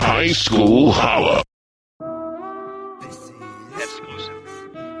High School Holla.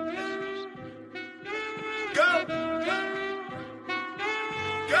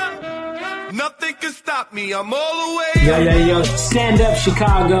 Nothing can stop me, I'm all the way. Yo, stand up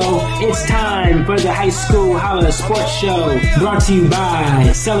Chicago. It's time for the High School Holla Sports Show. Brought to you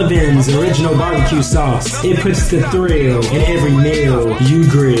by Sullivan's Original Barbecue Sauce. It puts the thrill in every meal you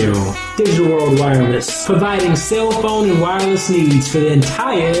grill. Digital World Wireless, providing cell phone and wireless needs for the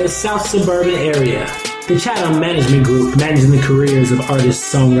entire South Suburban area. The Chatham Management Group, managing the careers of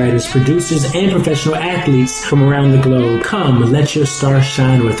artists, songwriters, producers, and professional athletes from around the globe. Come, let your star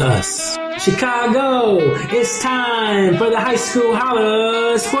shine with us. Chicago, it's time for the High School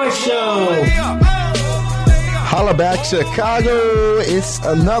Holla Sports Show. Holla back, Chicago. It's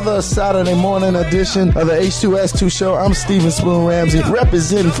another Saturday morning edition of the H2S2 show. I'm Steven Spoon Ramsey,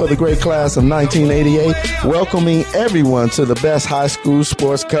 representing for the great class of 1988, welcoming everyone to the best high school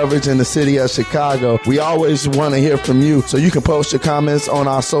sports coverage in the city of Chicago. We always want to hear from you, so you can post your comments on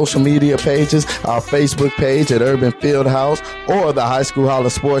our social media pages, our Facebook page at Urban Fieldhouse or the High School Holla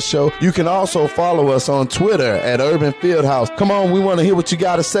Sports Show. You can also follow us on Twitter at Urban Fieldhouse. Come on, we want to hear what you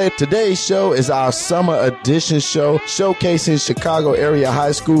got to say. Today's show is our summer edition show showcasing Chicago area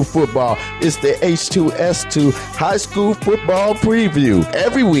high school football. It's the H2S2 high school football preview.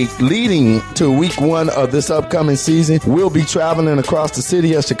 Every week leading to week one of this upcoming season, we'll be traveling across the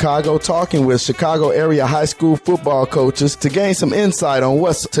city of Chicago, talking with Chicago area high school football coaches to gain some insight on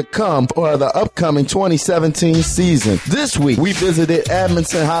what's to come for the upcoming 2017 season. This week, we visited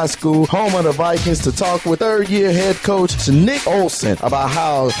Amundsen High School, home of the Vikings, to talk with third-year head coach Nick Olson about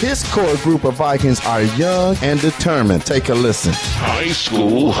how his core group of Vikings are young and determined. Take a listen. High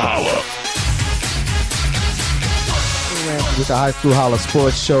School Holla. With the High School Holla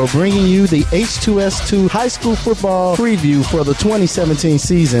Sports Show, bringing you the H2S2 high school football preview for the 2017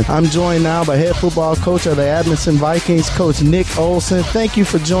 season. I'm joined now by head football coach of the Amundsen Vikings, Coach Nick Olson. Thank you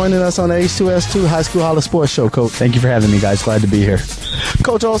for joining us on the H2S2 High School Holla Sports Show, Coach. Thank you for having me, guys. Glad to be here.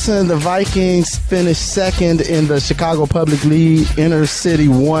 Coach Olson, the Vikings finished second in the Chicago Public League Inter-City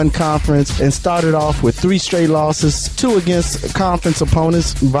 1 Conference and started off with 3 straight losses, 2 against conference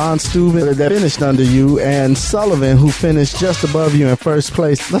opponents, Von Steuben, that finished under you, and Sullivan, who finished just above you in first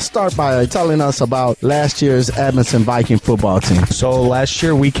place. Let's start by telling us about last year's Amundsen Viking football team. So last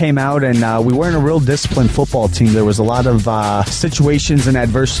year we came out and we weren't a real disciplined football team. There was a lot of situations and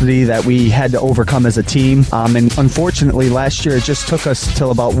adversity that we had to overcome as a team. And unfortunately, last year it just took us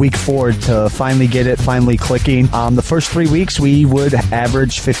till about week 4 to finally get it, finally clicking. The first 3 weeks we would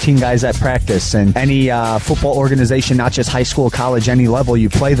average 15 guys at practice. And any football organization, not just high school, college, any level, you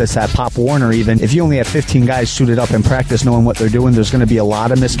play this at Pop Warner even. If you only have 15 guys suited up in practice knowing what they're doing, there's going to be a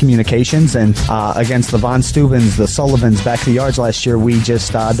lot of miscommunications. And against the Von Steubens, the Sullivans back the yards last year, we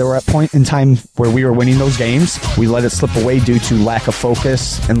just there were a point in time where we were winning those games. We let it slip away due to lack of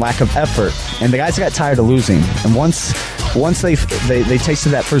focus and lack of effort. And the guys got tired of losing. And once they tasted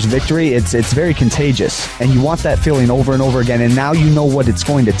that first victory, it's very contagious. And you want that feeling over and over again. And now you know what it's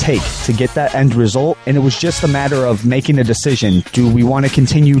going to take to get that end result. And it was just a matter of making a decision. Do we want to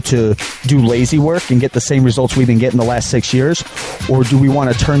continue to do lazy work and get the same results we've been getting the last 6 years? Or do we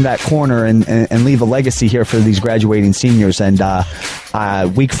want to turn that corner and leave a legacy here for these graduating seniors? And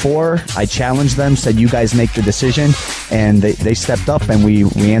week 4, I challenged them, said, you guys make the decision. And they stepped up and we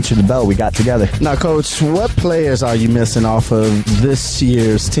answered the bell. We got together. Now, Coach, what players are you missing off of this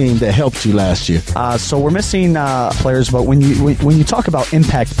year's team that helped you last year? So we're missing players, but when you talk about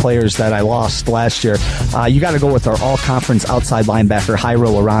impact players that I lost last year, you got to go with our all-conference outside linebacker,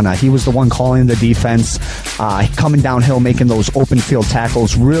 Jairo Arana. He was the one calling the defense, coming downhill, making those open field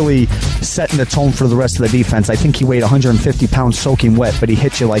tackles, really setting the tone for the rest of the defense. I think he weighed 150 pounds soaking wet, but he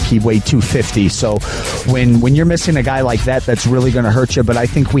hit you like he weighed 250. So when you're missing a guy like that, that's really going to hurt you. But I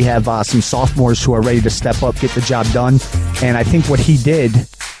think we have some sophomores who are ready to step up, get the job done. And I think what he did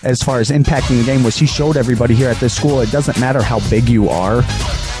as far as impacting the game was he showed everybody here at this school it doesn't matter how big you are.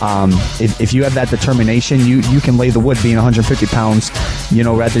 If you have that determination, you can lay the wood being 150 pounds. You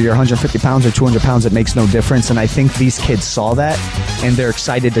know, whether you're 150 pounds or 200 pounds, it makes no difference. And I think these kids saw that, and they're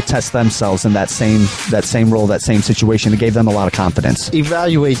excited to test themselves in that same role, that same situation. It gave them a lot of confidence.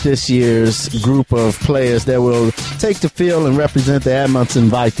 Evaluate this year's group of players that will take the field and represent the Amundsen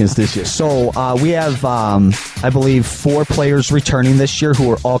Vikings this year. So we have, I believe, 4 players returning this year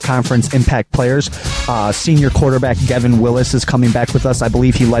who are all-conference impact players. Senior quarterback Devin Willis is coming back with us. I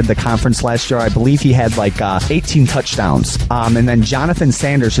believe he led the conference last year. I believe he had like 18 touchdowns. And then Jonathan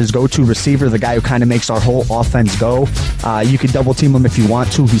Sanders, his go-to receiver, the guy who kind of makes our whole offense go. You could double team him if you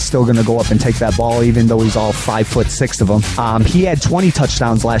want to. He's still going to go up and take that ball, even though he's all 5'6" of him. He had 20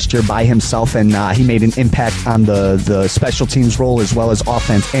 touchdowns last year by himself, and he made an impact on the special teams role as well as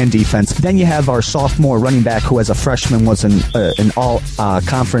offense and defense. Then you have our sophomore running back, who as a freshman was an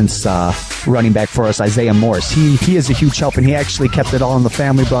all-conference running back for us, Isaiah Morris. He is a huge help, and he actually kept it all in the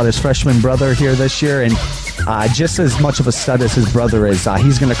family, brought his freshman brother here this year, and just as much of a stud as his brother is,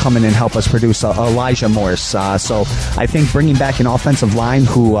 he's going to come in and help us produce Elijah Morris. So I think bringing back an offensive line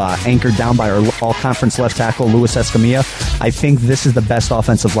who anchored down by our all-conference left tackle, Luis Escamilla, I think this is the best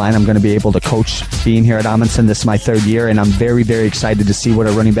offensive line I'm going to be able to coach being here at Amundsen. This is my third year, and I'm very, very excited to see what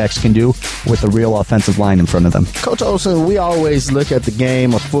our running backs can do with a real offensive line in front of them. Coach Olson, we always look at the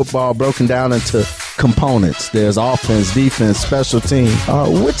game of football broken down into components. There's offense, defense, special team.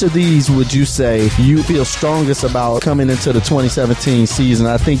 Which of these would you say you feel strongest about coming into the 2017 season?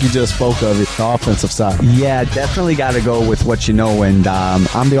 I think you just spoke of it, the offensive side. Yeah, definitely got to go with what you know, and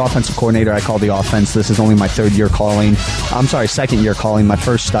I'm the offensive coordinator. I call the offense. This is only my second year calling. My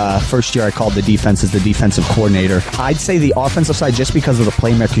first year I called the defense as the defensive coordinator. I'd say the offensive side, just because of the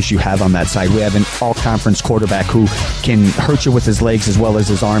playmakers you have on that side. We have an all-conference quarterback who can hurt you with his legs as well as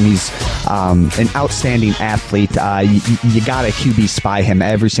his arm. He's an outstanding athlete. You got to QB spy him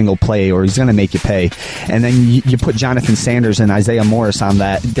every single play, or he's going to make you pay. And then you put Jonathan Sanders and Isaiah Morris on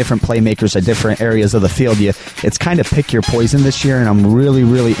that, different playmakers at different areas of the field. It's kind of pick your poison this year, and I'm really,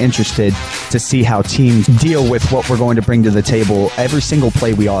 really interested to see how teams deal with what we're going to bring to the table. Every single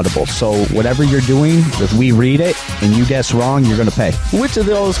play we audible. So whatever you're doing, if we read it and you guess wrong, you're going to pay. Which of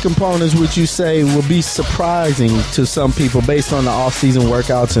those components would you say will be surprising to some people based on the off-season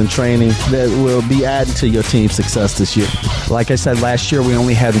workouts and training that will be adding to your team's success this year? Like I said, last year we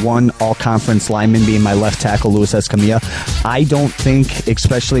only had one all-conference lineman, being my left tackle, Luis Escamilla. I don't think,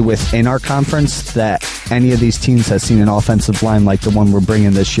 especially within our conference, that any of these teams has seen an offensive line like the one we're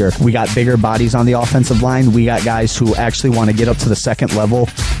bringing this year. We got bigger bodies on the offensive line. We got guys who actually want to get up to the second level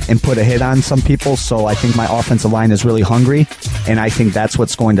and put a hit on some people. So I think my offensive line is really hungry, and I think that's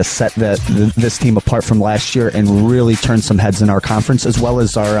what's going to set this team apart from last year and really turn some heads in our conference as well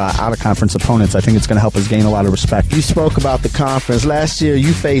as our out-of-conference opponents. I think it's going to help us gain a lot of respect. You spoke about the conference. Last year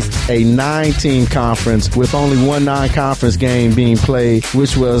you faced a 9-team conference with only one non-conference game being played,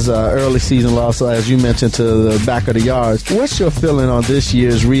 which was early season loss, as you mentioned, to the back of the yards. What's your feeling on this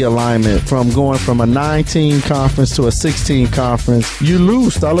year's realignment from going from a 9-team conference to a 16 conference? You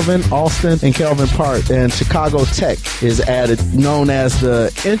lose Sullivan, Austin, and Kelvin Park, and Chicago Tech is added, known as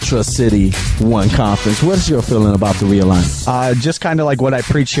the intra-city one conference. What's your feeling about the realignment? Just kind of like what I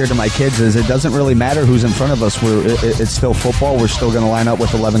preach here to my kids is it doesn't really matter who's in front of us. It's still football. We're still going to line up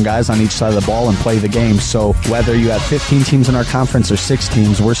with 11 guys on each side of the ball and play the game. So whether you have 15 teams in our conference or 6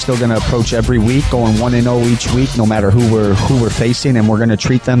 teams, we're still going to approach every week going 1-0 each week, no matter who we're facing, and we're going to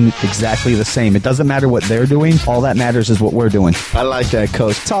treat them exactly the same. It doesn't matter what they're doing. All that matters is what we're doing. I like that,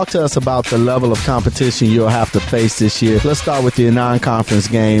 Coach. Talk to us about the level of competition you'll have to face this year. Let's start with your non-conference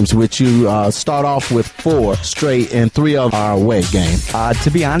games, which you start off with 4 straight, and 3 of our away games. To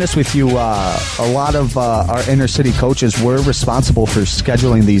be honest with you, a lot of our inner city coaches were responsible for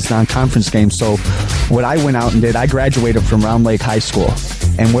scheduling these non-conference games. So what I went out and did, I graduated from Round Lake High School,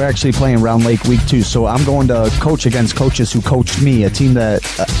 and we're actually playing Round Lake week 2. So I'm going to coach against coaches who coached me, a team that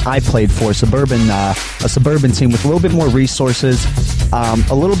I played for, a suburban team with a little bit more resources,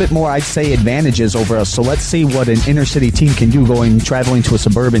 a little bit more, I'd say, advantages over us. So let's see what an inner city team can do traveling to a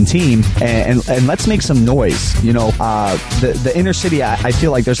suburban team, and let's make some noise. You know, the inner city, I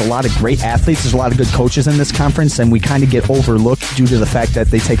feel like there's a lot of great athletes, there's a lot of good coaches in this conference, and we kind of get overlooked due to the fact that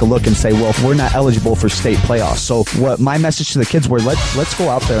they take a look and say, well, we're not eligible for state playoffs. So what my message to the kids were, let's go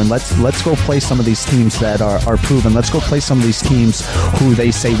out there and let's go play some of these teams that are proven. Let's go play some of these teams who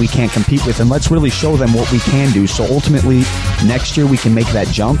they say we can't compete with, and let's really show them what we can do. So ultimately, next year we can make that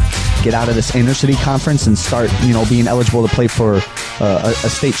jump, get out of this inner city conference, and start, being eligible to play for a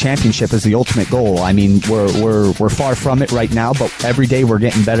state championship is the ultimate goal. I mean, we're far from it right now, but every day we're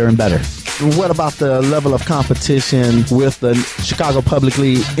getting better and better. What about the level of competition with the Chicago Public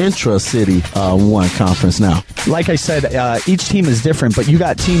League intra-city one conference now? Like I said, each team is different, but you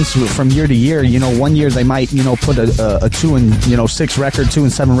got teams who, from year to year, 1 year they might, put a 2-6 record,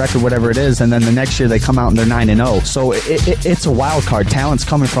 2-7 record, whatever it is, and then the next year they come out and they're 9-0. So it's a wild card. Talent's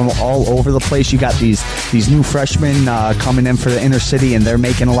coming from all over the place. You got these new freshmen coming in for the inner city, and they're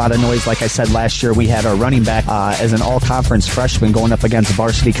making a lot of noise. Like I said, last year we had our running back as an all-conference freshman going up against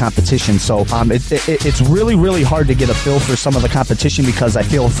varsity competition. So So it's really, really hard to get a feel for some of the competition because I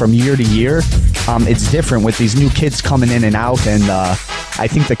feel from year to year, it's different with these new kids coming in and out, and I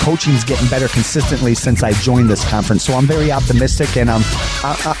think the coaching's getting better consistently since I joined this conference. So I'm very optimistic, and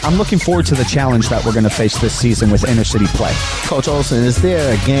I'm looking forward to the challenge that we're going to face this season with inner-city play. Coach Olson, is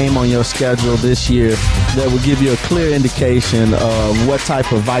there a game on your schedule this year that will give you a clear indication of what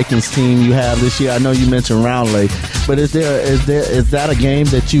type of Vikings team you have this year? I know you mentioned Round Lake, but is that a game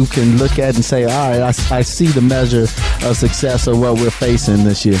that you can look at and say, all right, I see the measure of success of what we're facing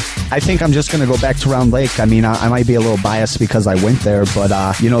this year? I think I'm just going to go back to Round Lake. I mean, I might be a little biased because I went there, but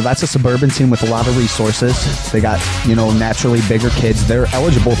that's a suburban team with a lot of resources. They got, naturally bigger kids. They're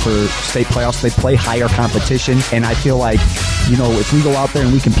eligible for state playoffs. They play higher competition, and I feel like, if we go out there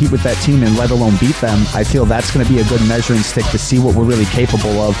and we compete with that team and let alone beat them, I feel that's going to be a good measuring stick to see what we're really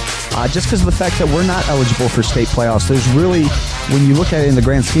capable of. Just because of the fact that we're not eligible for state playoffs, there's really, when you look at it in the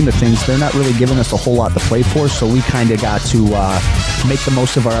grand scheme of things, they're not really giving us a whole lot to play for, so we kind of got to make the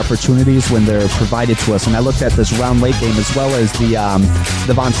most of our opportunities when they're provided to us. And I looked at this Round Lake game as well as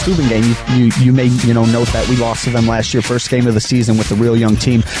the Von Steuben game. You may note that we lost to them last year, first game of the season with a real young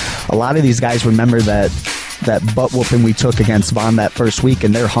team. A lot of these guys remember that butt whooping we took against Von that first week,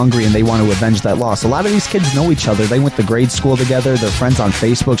 and they're hungry and they want to avenge that loss. A lot of these kids know each other. They went to grade school together. They're friends on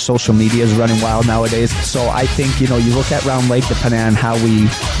Facebook. Social media is running wild nowadays. So I think, you look at Round Lake, depending on how we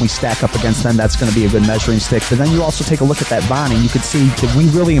stack up against them, that's going to be a good measuring stick. But then you also take a look at that Von, and you can see that we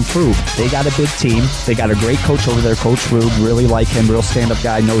really improved. They got a big team. They got a great coach over there, Coach Rude. Really like him. Real stand-up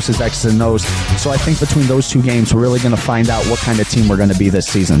guy. Knows his X's and O's. So I think between those two games, we're really going to find out what kind of team we're going to be this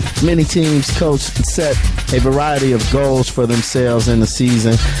season. Many teams, Coach, set a variety of goals for themselves in the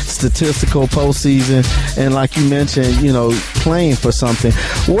season, statistical postseason, and like you mentioned, playing for something.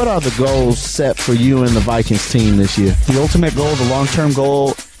 What are the goals set for you and the Vikings team this year? The ultimate goal, the long-term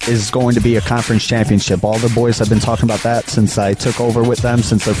goal, is going to be a conference championship. All the boys have been talking about that since I took over with them,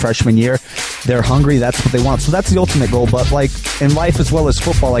 since their freshman year. They're hungry. That's what they want. So that's the ultimate goal. But like in life as well as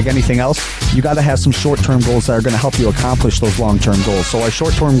football, like anything else, you got to have some short-term goals that are going to help you accomplish those long-term goals. So our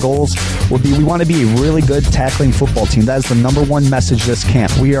short-term goals would be, we want to be a really good tackling football team. That is the number one message this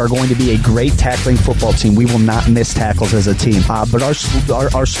camp. We are going to be a great tackling football team. We will not miss tackles as a team. But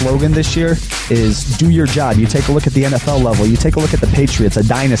our slogan this year is do your job. You take a look at the NFL level. You take a look at the Patriots, a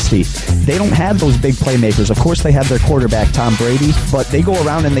dynasty. They don't have those big playmakers. Of course, they have their quarterback, Tom Brady, but they go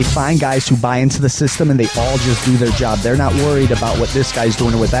around and they find guys who buy into the system, and they all just do their job. They're not worried about what this guy's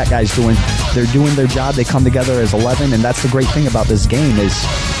doing or what that guy's doing. They're doing their job. They come together as 11, and that's the great thing about this game is,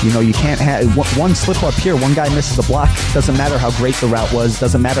 you can't have one slip up here, one guy misses a block. Doesn't matter how great the route was.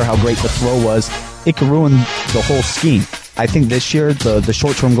 Doesn't matter how great the throw was. It can ruin the whole scheme. I think this year, the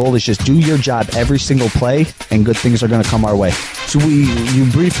short-term goal is just do your job every single play, and good things are going to come our way. So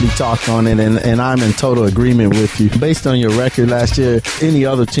you briefly talked on it, and I'm in total agreement with you. Based on your record last year, any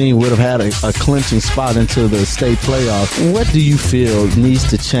other team would have had a clinching spot into the state playoff. What do you feel needs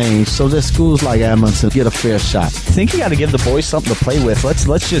to change so that schools like Amundsen get a fair shot? I think you got to give the boys something to play with.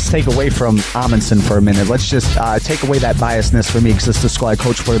 Let's just take away from Amundsen for a minute. Let's just take away that biasness for me because it's the school I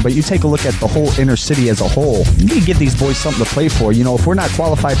coach for. But you take a look at the whole inner city as a whole. You need to give these boys something to play for. If we're not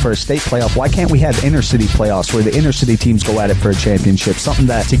qualified for a state playoff, why can't we have inner city playoffs where the inner city teams go at it for a championship? Something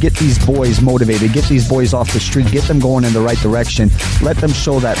that to get these boys motivated, get these boys off the street, get them going in the right direction, let them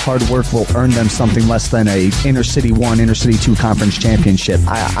show that hard work will earn them something less than a inner city 1, inner city 2 conference championship.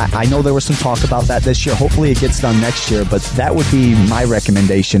 I know there was some talk about that this year. Hopefully it gets done next year, but that would be my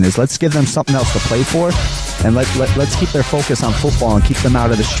recommendation is let's give them something else to play for, and let's keep their focus on football and keep them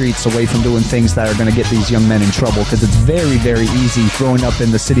out of the streets, away from doing things that are going to get these young men in trouble, because it's very, very easy growing up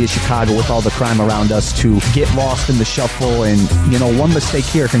in the city of Chicago with all the crime around us to get lost in the shuffle, and one mistake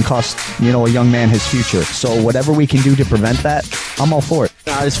here can cost a young man his future. So whatever we can do to prevent that, I'm all for it.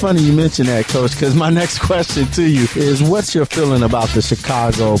 It's funny you mention that, Coach, because my next question to you is, what's your feeling about the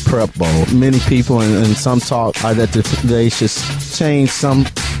Chicago Prep Bowl? Many people and some talk that they should change some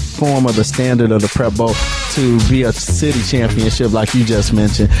form of the standard of the Prep Bowl to be a city championship like you just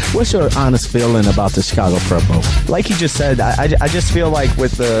mentioned. What's your honest feeling about the Chicago Prep Bowl? Like you just said, I just feel like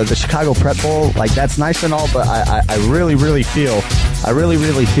with the Chicago Prep Bowl, like that's nice and all, but I really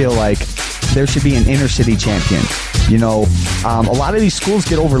feel like there should be an inner city champion. A lot of these schools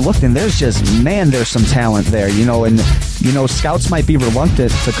get overlooked, and there's some talent there, and scouts might be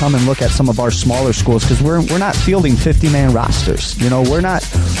reluctant to come and look at some of our smaller schools because we're not fielding 50-man rosters. We're not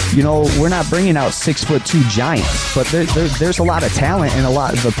bringing out 6'2" giants, but there's a lot of talent, and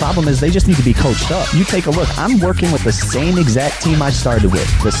the problem is they just need to be coached up. You take a look. I'm working with the same exact team I started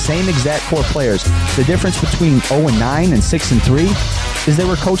with, the same exact core players. The difference between 0-9 and 6-3 is they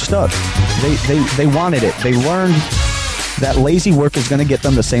were coached up. They wanted it. They learned that lazy work is going to get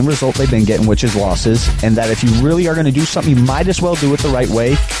them the same result they've been getting, which is losses, and that if you really are going to do something, you might as well do it the right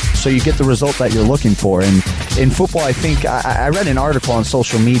way so you get the result that you're looking for. And in football, I think I read an article on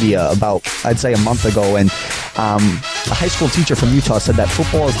social media about, I'd say, a month ago, and a high school teacher from Utah said that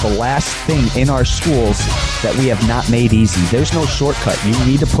football is the last thing in our schools that we have not made easy. There's no shortcut. You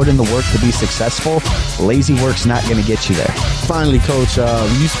need to put in the work to be successful. Lazy work's not going to get you there. Finally, Coach,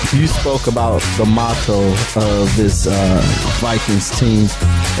 you spoke about the motto of this Vikings team,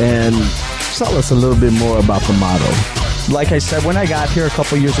 and tell us a little bit more about the motto. Like I said, when I got here a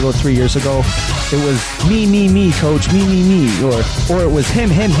couple years ago, 3 years ago, it was me, coach, me, or it was him.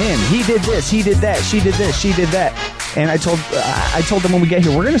 He did this, he did that, she did this, she did that. And I told them when we get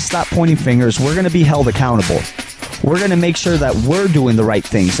here, we're going to stop pointing fingers. We're going to be held accountable. We're going to make sure that we're doing the right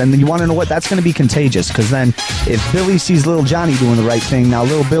things. And you want to know what? That's going to be contagious, because then if Billy sees little Johnny doing the right thing, now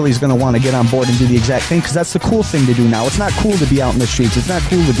little Billy's going to want to get on board and do the exact thing, because that's the cool thing to do now. It's not cool to be out in the streets. It's not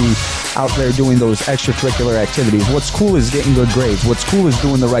cool to be out there doing those extracurricular activities. What's cool is getting good grades. What's cool is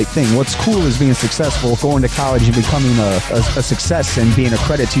doing the right thing. What's cool is being successful, going to college and becoming a success and being a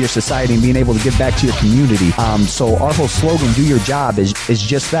credit to your society and being able to give back to your community. So our whole slogan, do your job, is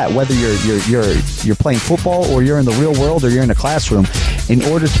just that. Whether you're playing football or you're in the real world or you're in a classroom, in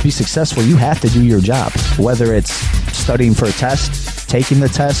order to be successful, you have to do your job. Whether it's studying for a test, taking the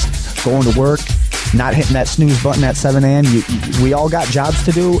test, going to work, not hitting that snooze button at 7 a.m. We all got jobs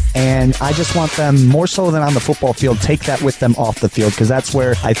to do, and I just want them, more so than on the football field, take that with them off the field, because that's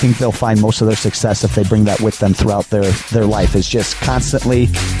where I think they'll find most of their success if they bring that with them throughout their life, is just constantly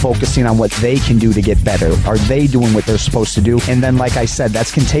focusing on what they can do to get better. Are they doing what they're supposed to do? And then, like I said,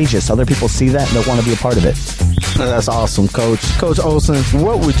 that's contagious. Other people see that and they'll want to be a part of it. That's awesome, Coach. Coach Olson,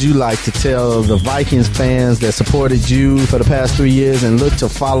 what would you like to tell the Vikings fans that supported you for the past 3 years and look to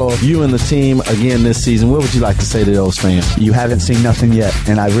follow you and the team again this season? What would you like to say to those fans? You haven't seen nothing yet,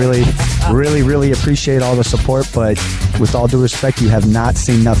 and I really appreciate all the support, but with all due respect, you have not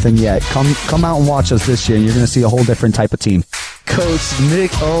seen nothing yet. Come out and watch us this year, and you're going to see a whole different type of team. Coach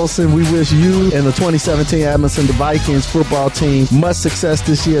Nick Olson, we wish you and the 2017 Amundsen the Vikings football team much success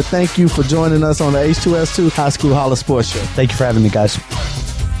this year. Thank you for joining us on the H2S2 High School Holla Sports Show. Thank you for having me, guys.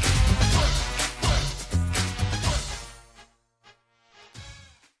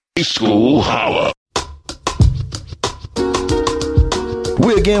 High School Holla.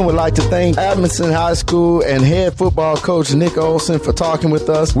 We again would like to thank Amundsen High School and head football coach Nick Olson for talking with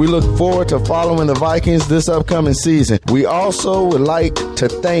us. We look forward to following the Vikings this upcoming season. We also would like to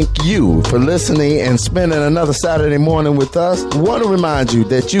thank you for listening and spending another Saturday morning with us. We want to remind you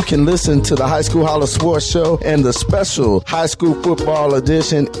that you can listen to the High School Holla Sports Show and the special high school football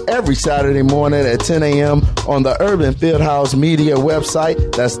edition every Saturday morning at 10 a.m. on the Urban Fieldhouse Media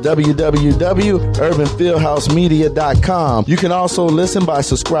website. That's www.urbanfieldhousemedia.com. You can also listen by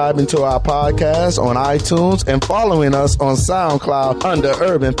subscribing to our podcast on iTunes and following us on SoundCloud under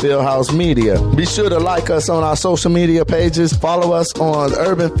Urban Fieldhouse Media. Be sure to like us on our social media pages. Follow us on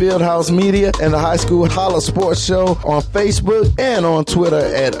Urban Fieldhouse Media and the High School Holla Sports Show on Facebook and on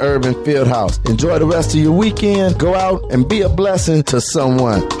Twitter at Urban Fieldhouse. Enjoy the rest of your weekend. Go out and be a blessing to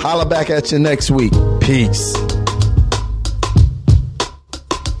someone. Holla back at you next week. Peace.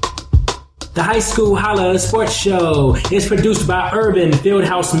 The High School Holla Sports Show is produced by Urban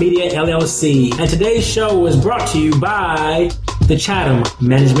Fieldhouse Media, LLC. And today's show was brought to you by the Chatham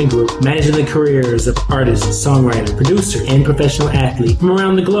Management Group, managing the careers of artists, songwriter, producer, and professional athlete from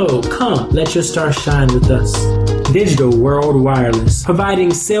around the globe. Come, let your star shine with us. Digital World Wireless,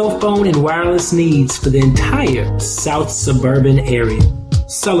 providing cell phone and wireless needs for the entire South Suburban area.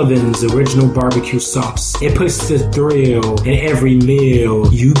 Sullivan's Original Barbecue Sauce. It puts the thrill in every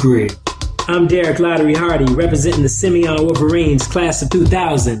meal you grill. I'm Derek Lottery Hardy, representing the Simeon Wolverines class of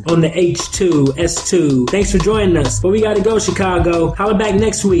 2000 on the H2S2. Thanks for joining us. But we gotta go, Chicago. Holla back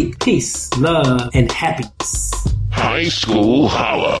next week. Peace, love, and happiness. High School Holla.